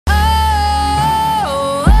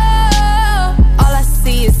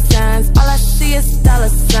it's dollar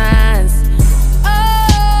signs.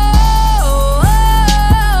 Oh,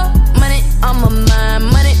 money on my mind,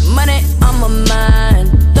 money on my mind.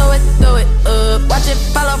 Throw it up, watch it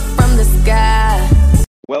follow from the sky.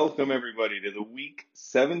 Welcome, everybody, to the Week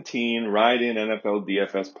 17 Ride-In NFL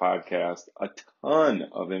DFS podcast. A ton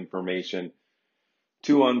of information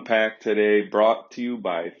to unpack today, brought to you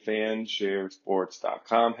by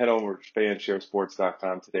fansharesports.com. Head over to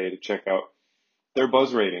fansharesports.com today to check out their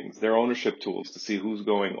buzz ratings, their ownership tools to see who's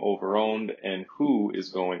going over-owned and who is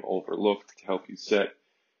going overlooked to help you set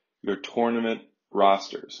your tournament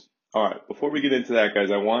rosters. All right, before we get into that,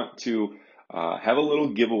 guys, I want to have a little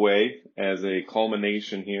giveaway as a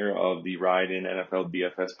culmination here of the Ride-In NFL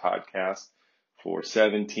DFS podcast for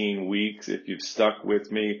 17 weeks. If you've stuck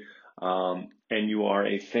with me and you are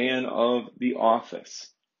a fan of The Office,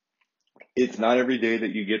 it's not every day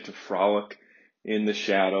that you get to frolic in the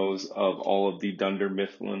shadows of all of the Dunder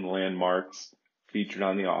Mifflin landmarks featured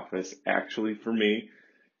on The Office. Actually, for me,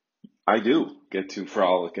 I do get to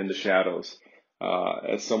frolic in the shadows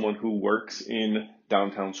as someone who works in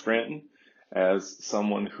downtown Scranton, as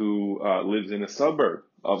someone who lives in a suburb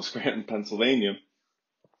of Scranton, Pennsylvania.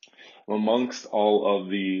 Amongst all of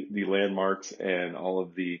the landmarks and all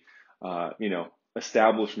of the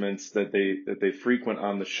establishments that they frequent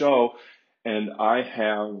on the show, and I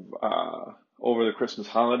have over the Christmas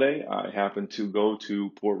holiday, I happened to go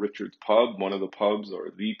to Poor Richard's Pub, one of the pubs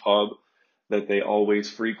or the pub that they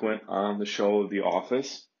always frequent on the show of The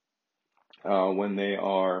Office when they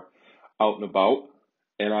are out and about.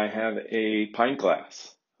 And I have a pint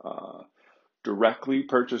glass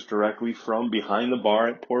purchased directly from behind the bar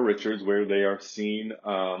at Poor Richard's, where they are seen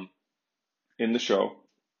in the show.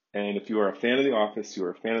 And if you are a fan of The Office, you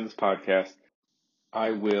are a fan of this podcast,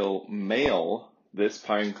 I will mail this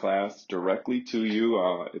pint glass directly to you.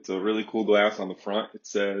 It's a really cool glass. On the front, it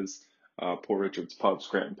says Poor Richard's Pub,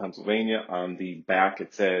 Scranton, Pennsylvania. On the back,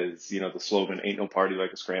 it says, the slogan, "Ain't no party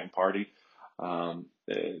like a Scranton party."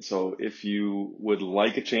 So if you would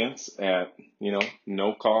like a chance at,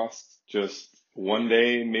 no cost, just one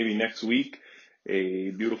day, maybe next week, a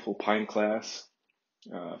beautiful pint glass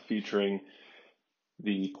featuring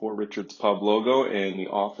the Poor Richard's Pub logo and the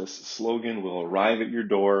Office slogan will arrive at your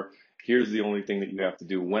door. Here's the only thing that you have to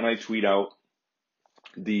do. When I tweet out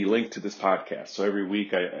the link to this podcast, so every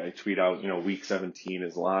week I tweet out, week 17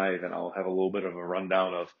 is live, and I'll have a little bit of a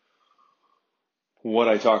rundown of what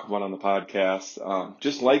I talk about on the podcast.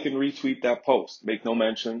 Just like and retweet that post. Make no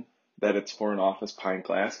mention that it's for an Office pint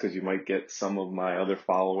glass, because you might get some of my other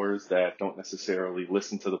followers that don't necessarily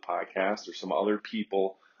listen to the podcast, or some other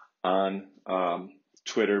people on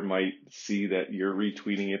Twitter might see that you're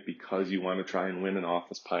retweeting it because you want to try and win an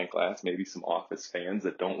Office pint glass. Maybe some Office fans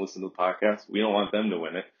that don't listen to the podcast. We don't want them to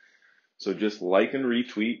win it. So just like and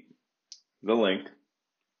retweet the link.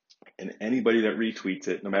 And anybody that retweets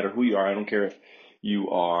it, no matter who you are, I don't care if you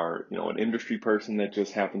are, an industry person that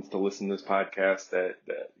just happens to listen to this podcast that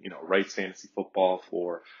writes fantasy football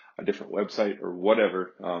for a different website or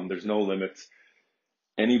whatever. There's no limits.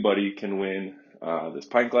 Anybody can win this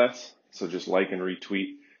pint glass. So just like and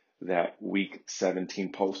retweet that week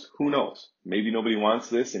 17 post. Who knows? Maybe nobody wants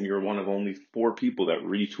this and you're one of only 4 people that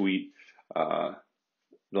retweet the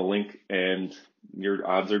link, and your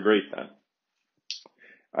odds are great then.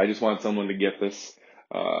 I just want someone to get this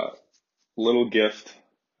little gift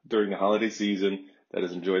during the holiday season that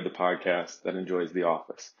has enjoyed the podcast, that enjoys The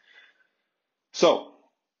Office. So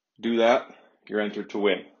do that. You're entered to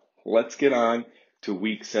win. Let's get on to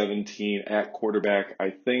week 17 at quarterback.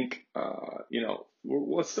 I think,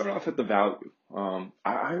 let's start off at the value.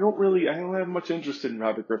 I don't have much interest in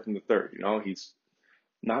Robert Griffin III. He's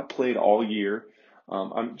not played all year.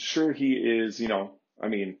 I'm sure he is, 8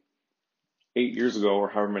 years ago or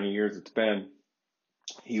however many years it's been,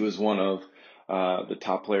 he was one of the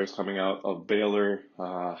top players coming out of Baylor,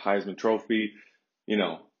 Heisman Trophy,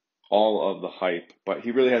 all of the hype, but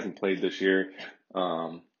he really hasn't played this year.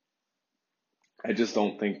 I just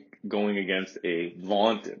don't think going against a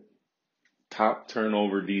vaunted top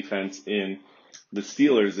turnover defense in the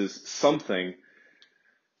Steelers is something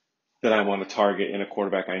that I want to target in a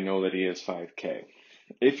quarterback. I know that he is $5K.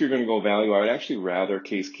 If you're going to go value, I would actually rather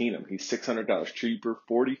Case Keenum. He's $600 cheaper,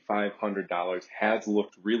 $4,500, has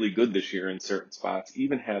looked really good this year in certain spots,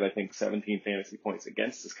 even had, I think, 17 fantasy points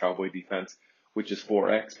against this Cowboy defense, which is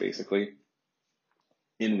 4X basically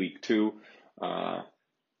in week 2.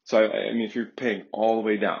 So, if you're paying all the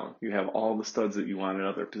way down, you have all the studs that you want in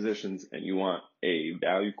other positions, and you want a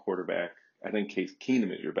value quarterback, I think Case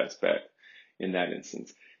Keenum is your best bet in that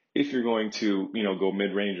instance. If you're going to, go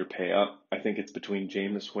mid-range or pay up, I think it's between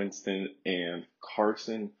Jameis Winston and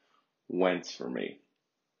Carson Wentz for me.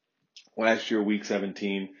 Last year, Week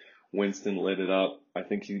 17, Winston lit it up. I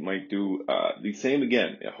think he might do the same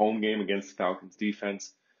again. A home game against the Falcons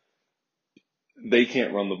defense. They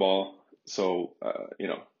can't run the ball. So,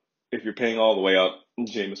 if you're paying all the way up,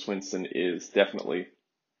 Jameis Winston is definitely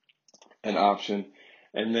an option.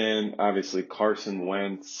 And then, obviously, Carson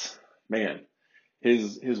Wentz. Man,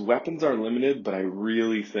 his weapons are limited, but I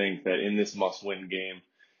really think that in this must-win game,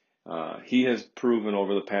 he has proven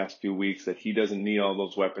over the past few weeks that he doesn't need all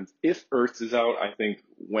those weapons. If Ertz is out, I think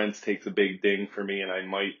Wentz takes a big ding for me, and I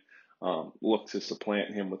might look to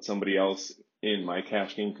supplant him with somebody else in my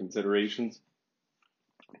cash game considerations.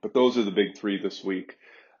 But those are the big three this week.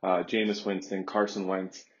 Jameis Winston, Carson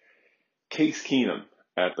Wentz, Case Keenum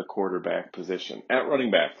at the quarterback position. At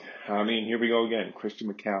running back, here we go again.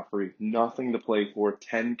 Christian McCaffrey, nothing to play for,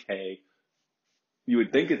 10K. You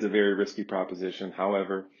would think it's a very risky proposition.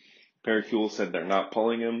 However, Perry Fuel said they're not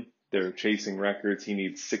pulling him. They're chasing records. He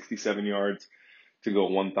needs 67 yards to go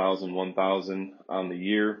 1,000 on the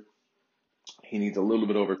year. He needs a little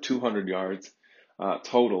bit over 200 yards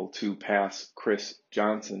total to pass Chris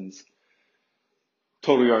Johnson's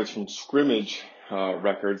total yards from scrimmage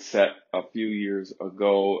record set a few years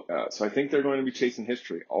ago. So I think they're going to be chasing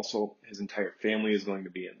history. Also, his entire family is going to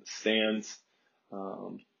be in the stands.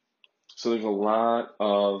 So there's a lot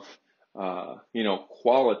of,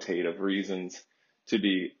 qualitative reasons to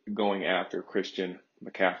be going after Christian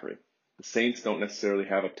McCaffrey. The Saints don't necessarily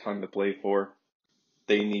have a ton to play for.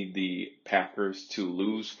 They need the Packers to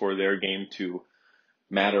lose for their game to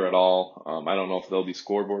matter at all. I don't know if they'll be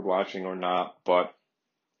scoreboard watching or not, but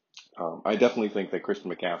I definitely think that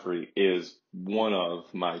Christian McCaffrey is one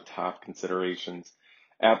of my top considerations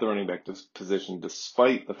at the running back position,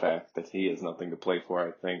 despite the fact that he has nothing to play for,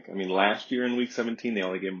 I think. Last year in Week 17, they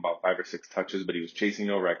only gave him about 5 or 6 touches, but he was chasing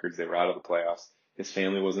no records. They were out of the playoffs. His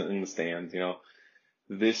family wasn't in the stands,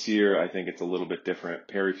 This year, I think it's a little bit different.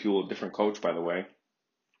 Perry Fuel, different coach, by the way,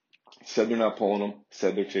 said they're not pulling them,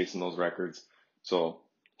 said they're chasing those records. So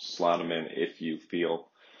slot them in if you feel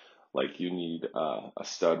like you need a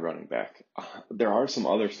stud running back. There are some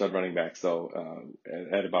other stud running backs, though,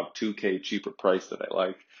 at about $2K cheaper price that I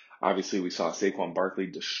like. Obviously, we saw Saquon Barkley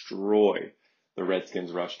destroy the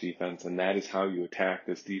Redskins' rush defense, and that is how you attack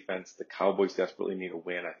this defense. The Cowboys desperately need a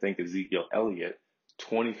win. I think Ezekiel Elliott,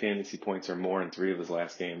 20 fantasy points or more in 3 of his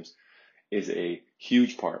last games, is a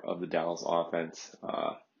huge part of the Dallas offense,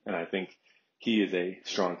 and I think he is a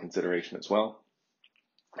strong consideration as well.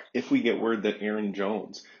 If we get word that Aaron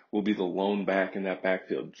Jones will be the lone back in that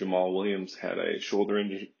backfield, Jamal Williams had a shoulder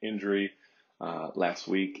injury last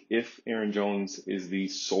week. If Aaron Jones is the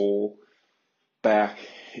sole back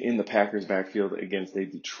in the Packers backfield against a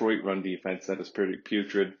Detroit run defense that is pretty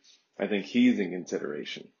putrid, I think he's in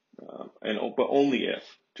consideration. But only if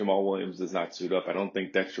Jamal Williams does not suit up. I don't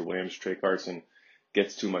think Dexter Williams, Trey Carson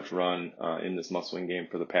gets too much run in this must-win game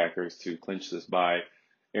for the Packers to clinch this bye.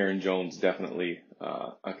 Aaron Jones definitely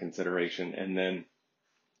a consideration. And then,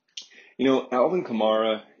 Alvin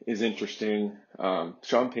Kamara is interesting.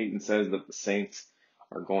 Sean Payton says that the Saints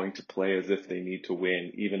are going to play as if they need to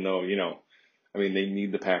win, even though, they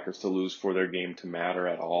need the Packers to lose for their game to matter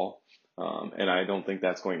at all. And I don't think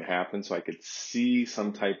that's going to happen. So I could see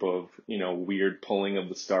some type of, weird pulling of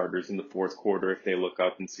the starters in the fourth quarter if they look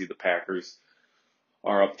up and see the Packers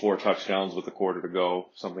are up 4 touchdowns with a quarter to go,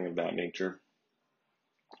 something of that nature.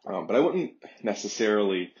 But I wouldn't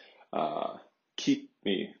necessarily keep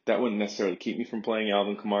me from playing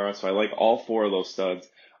Alvin Kamara. So I like all 4 of those studs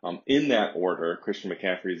in that order: Christian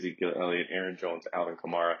McCaffrey, Ezekiel Elliott, Aaron Jones, Alvin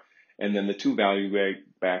Kamara. And then the 2 value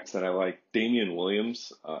backs that I like, Damian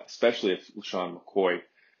Williams, especially if LaShawn McCoy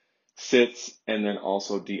sits, and then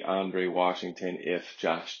also DeAndre Washington if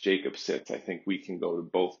Josh Jacobs sits. I think we can go to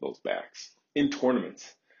both those backs. In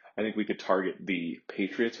tournaments, I think we could target the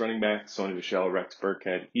Patriots running back, Sony Michel, Rex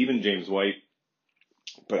Burkhead, even James White,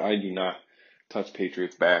 but I do not touch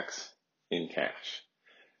Patriots backs in cash.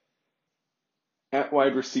 At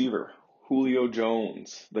wide receiver, Julio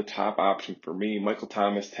Jones, the top option for me. Michael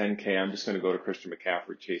Thomas, 10K. I'm just going to go to Christian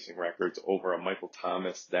McCaffrey chasing records over a Michael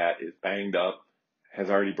Thomas that is banged up, has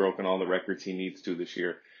already broken all the records he needs to this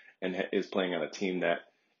year, and is playing on a team that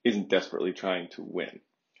isn't desperately trying to win.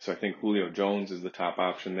 So I think Julio Jones is the top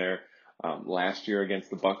option there. Last year against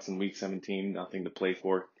the Bucs in Week 17, nothing to play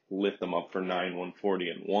for. Lit them up for 9, 140,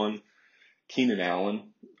 and 1. Keenan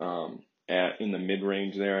Allen in the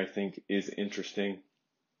mid-range there, I think, is interesting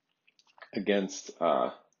against,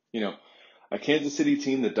 a Kansas City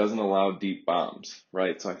team that doesn't allow deep bombs,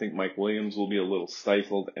 right? So I think Mike Williams will be a little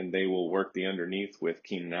stifled, and they will work the underneath with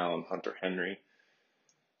Keenan Allen, Hunter Henry.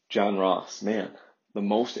 John Ross, man, the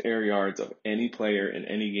most air yards of any player in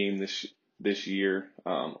any game this year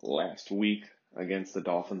last week against the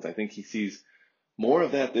Dolphins. I think he sees more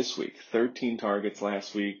of that this week. 13 targets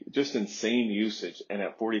last week, just insane usage. And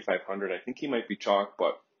at 4,500, I think he might be chalk.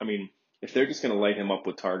 But, I mean, if they're just going to light him up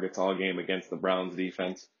with targets all game against the Browns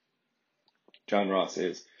defense, John Ross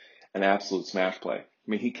is an absolute smash play. I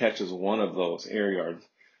mean, he catches one of those air yard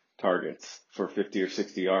targets for 50 or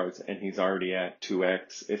 60 yards, and he's already at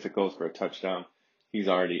 2x. If it goes for a touchdown, he's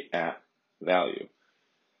already at value.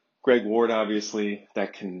 Greg Ward, obviously,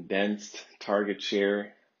 that condensed target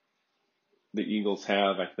share the Eagles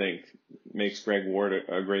have, I think, makes Greg Ward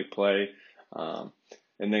a great play. And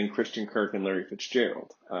then Christian Kirk and Larry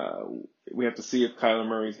Fitzgerald. We have to see if Kyler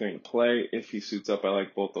Murray is going to play. If he suits up, I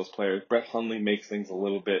like both those players. Brett Hundley makes things a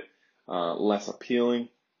little bit less appealing.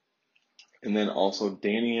 And then also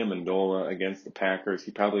Danny Amendola against the Packers.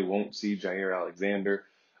 He probably won't see Jair Alexander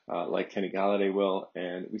like Kenny Galladay will.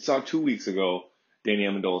 And we saw 2 weeks ago Danny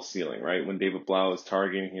Amendola's ceiling, right? When David Blau was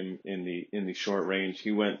targeting him in the short range,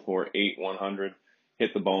 he went for 100,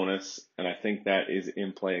 hit the bonus, and I think that is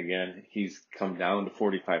in play again. He's come down to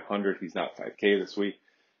 4,500. He's not 5K this week,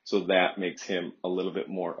 so that makes him a little bit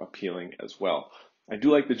more appealing as well. I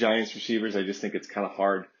do like the Giants receivers. I just think it's kind of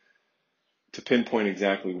hard to pinpoint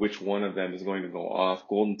exactly which one of them is going to go off.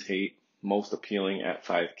 Golden Tate, most appealing at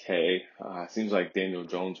 5K. Seems like Daniel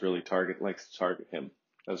Jones really likes to target him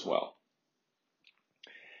as well.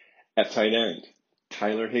 At tight end,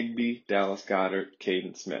 Tyler Higbee, Dallas Goedert,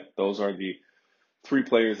 Caden Smith. Those are the 3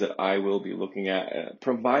 players that I will be looking at,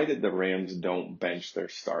 provided the Rams don't bench their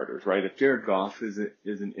starters, right? If Jared Goff isn't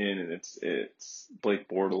in and it's Blake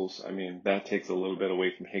Bortles, I mean, that takes a little bit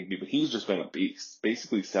away from Higbee, but he's just been a beast.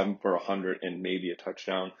 Basically 7 for 100 and maybe a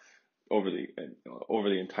touchdown over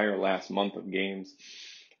the entire last month of games.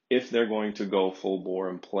 If they're going to go full bore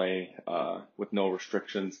and play with no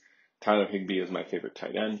restrictions, Tyler Higbee is my favorite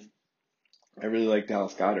tight end. I really like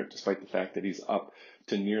Dallas Goedert, despite the fact that he's up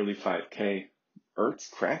to nearly 5K.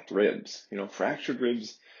 Ertz, cracked ribs, fractured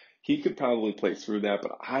ribs. He could probably play through that,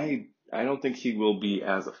 but I don't think he will be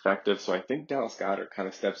as effective. So I think Dallas Goedert kind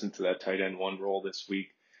of steps into that tight end 1 role this week,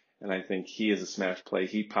 and I think he is a smash play.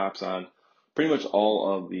 He pops on pretty much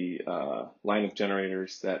all of the lineup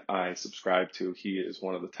generators that I subscribe to. He is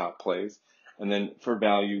one of the top plays. And then for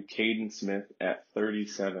value, Caden Smith at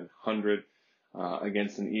 3,700.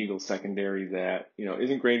 Against an Eagles secondary that,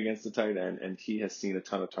 isn't great against the tight end, and he has seen a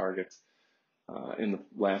ton of targets in the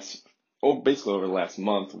basically over the last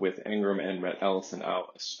month with Ingram and Rhett Ellison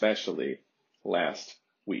out, especially last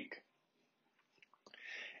week.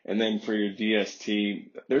 And then for your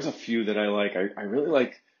DST, there's a few that I like. I really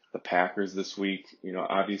like the Packers this week,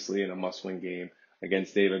 obviously in a must-win game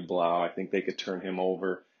against David Blau. I think they could turn him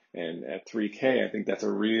over, and at 3K, I think that's a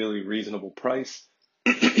really reasonable price.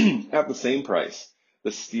 At the same price, the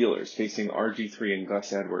Steelers facing RG3 and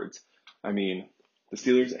Gus Edwards. I mean, the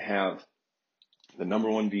Steelers have the number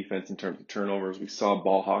 1 defense in terms of turnovers. We saw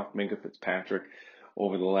ball hawk Minkah Fitzpatrick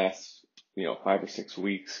over the last 5 or 6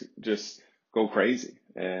 weeks just go crazy,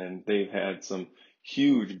 and they've had some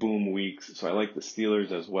huge boom weeks. So I like the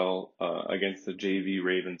Steelers as well against the JV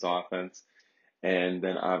Ravens offense. And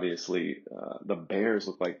then obviously the Bears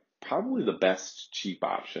look like probably the best cheap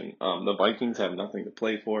option. The Vikings have nothing to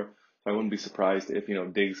play for, so I wouldn't be surprised if,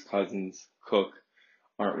 Diggs, Cousins, Cook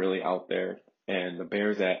aren't really out there. And the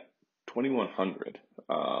Bears at 2,100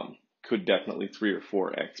 could definitely 3 or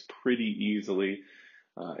 4x pretty easily.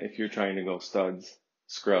 If you're trying to go studs,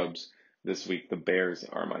 scrubs this week, the Bears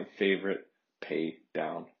are my favorite pay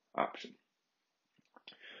down option.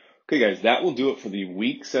 Okay, guys, that will do it for the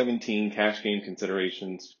Week 17 cash game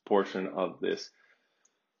considerations portion of this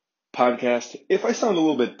podcast. If I sound a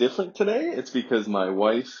little bit different today, it's because my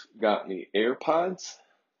wife got me AirPods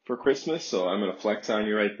for Christmas, so I'm going to flex on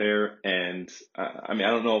you right there. And I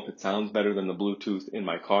don't know if it sounds better than the Bluetooth in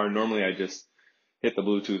my car. Normally, I just hit the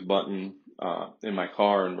Bluetooth button in my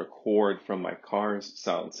car and record from my car's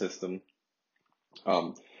sound system.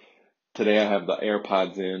 Today I have the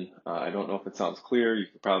AirPods in. I don't know if it sounds clear. You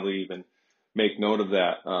could probably even make note of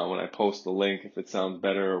that when I post the link. If it sounds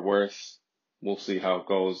better or worse, we'll see how it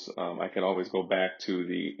goes. I can always go back to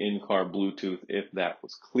the in-car Bluetooth if that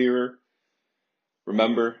was clearer.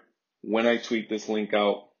 Remember, when I tweet this link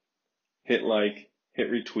out, hit like,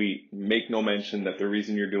 hit retweet, make no mention that the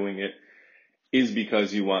reason you're doing it is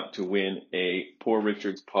because you want to win a Poor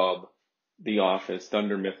Richard's Pub, The Office,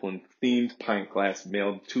 Dunder Mifflin themed pint glass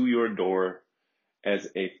mailed to your door as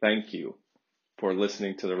a thank you for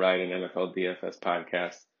listening to the Ride and NFL DFS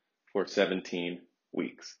podcast for 17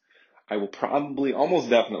 weeks. I will probably, almost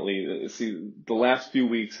definitely, see the last few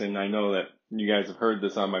weeks, and I know that you guys have heard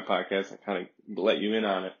this on my podcast. I kind of let you in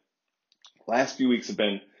on it. Last few weeks have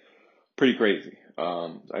been pretty crazy.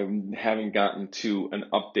 I haven't gotten to an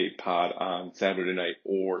update pod on Saturday night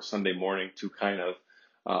or Sunday morning to kind of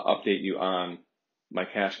update you on my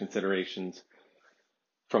cash considerations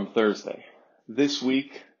from Thursday. This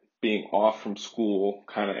week, being off from school,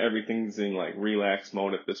 kind of everything's in like relax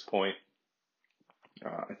mode at this point.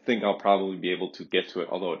 I think I'll probably be able to get to it,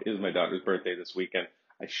 although it is my daughter's birthday this weekend.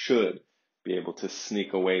 I should be able to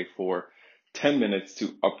sneak away for 10 minutes to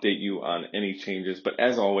update you on any changes. But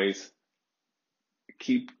as always,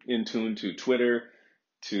 keep in tune to Twitter,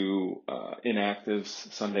 to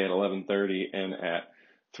Inactives Sunday at 11:30 and at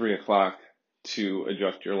 3 o'clock to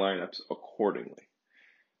adjust your lineups accordingly.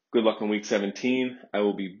 Good luck in Week 17. I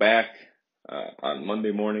will be back on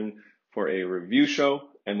Monday morning for a review show.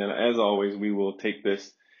 And then, as always, we will take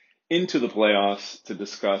this into the playoffs to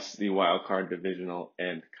discuss the wildcard divisional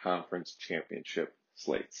and conference championship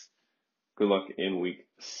slates. Good luck in Week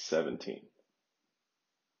 17.